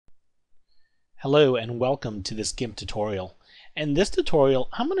Hello and welcome to this GIMP tutorial. In this tutorial,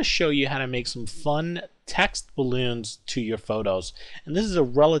 I'm going to show you how to make some fun text balloons to your photos. And this is a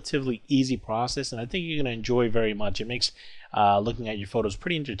relatively easy process, and I think you're going to enjoy very much. It makes looking at your photos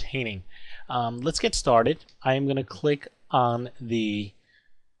pretty entertaining. Let's get started. I am going to click on the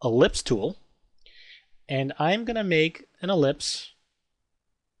ellipse tool, and I'm going to make an ellipse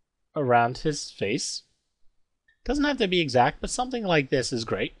around his face. Doesn't have to be exact, but something like this is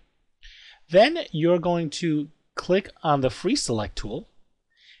great. Then you're going to click on the free select tool,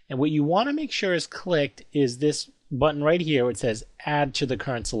 and what you want to make sure is clicked is this button right here where it says add to the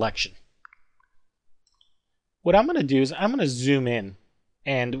current selection. What I'm going to do is I'm going to zoom in,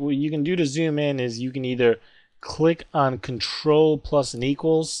 and what you can do to zoom in is you can either click on Control plus and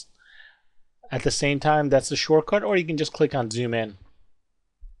equals at the same time, that's the shortcut, or you can just click on zoom in.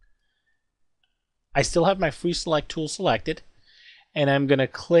 I still have my free select tool selected, and I'm going to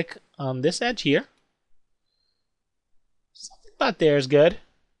click on this edge here. Something about there is good.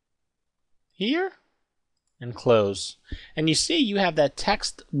 Here, and close. And you see you have that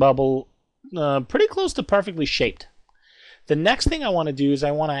text bubble pretty close to perfectly shaped. The next thing I want to do is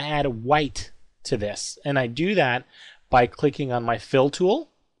I want to add white to this, and I do that by clicking on my fill tool,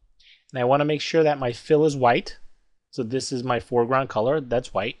 and I want to make sure that my fill is white. So this is my foreground color,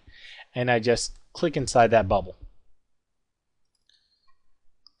 that's white, and I just click inside that bubble.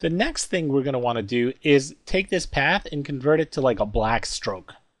 The next thing we're going to want to do is take this path and convert it to like a black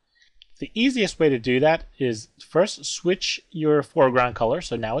stroke. The easiest way to do that is first switch your foreground color,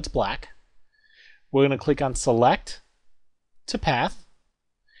 so now it's black. We're going to click on select to path,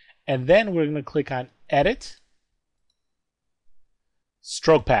 and then we're going to click on edit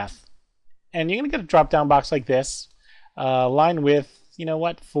stroke path, and you're going to get a drop down box like this. Line width, you know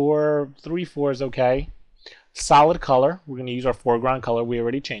what, 3/4 is okay. Solid color, we're going to use our foreground color, we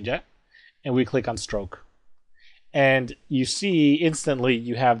already changed that, and we click on stroke, and you see instantly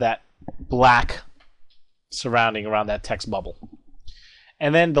you have that black surrounding around that text bubble.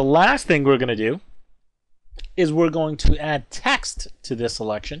 And then the last thing we're going to do is we're going to add text to this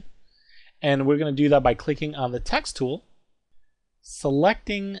selection, and we're going to do that by clicking on the text tool,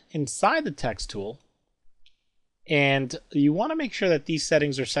 selecting inside the text tool, and you want to make sure that these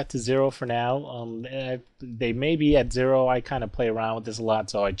settings are set to 0 for now. They may be at 0. I kind of play around with this a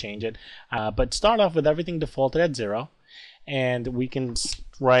lot, so I change it. But start off with everything defaulted at 0, and we can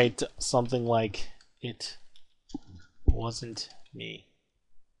write something like, "It wasn't me."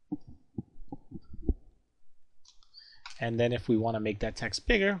 And then if we want to make that text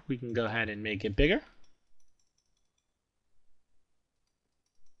bigger, we can go ahead and make it bigger.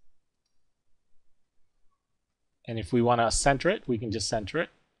 And if we want to center it, we can just center it.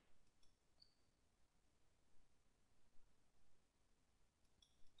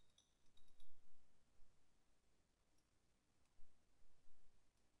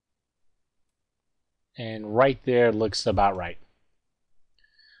 And right there looks about right.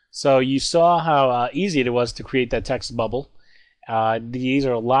 So you saw how easy it was to create that text bubble. These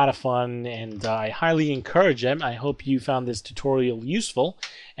are a lot of fun, and I highly encourage them. I hope you found this tutorial useful.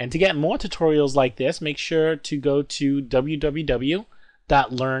 And to get more tutorials like this, make sure to go to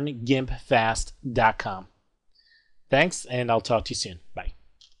www.learngimpfast.com. Thanks, and I'll talk to you soon. Bye.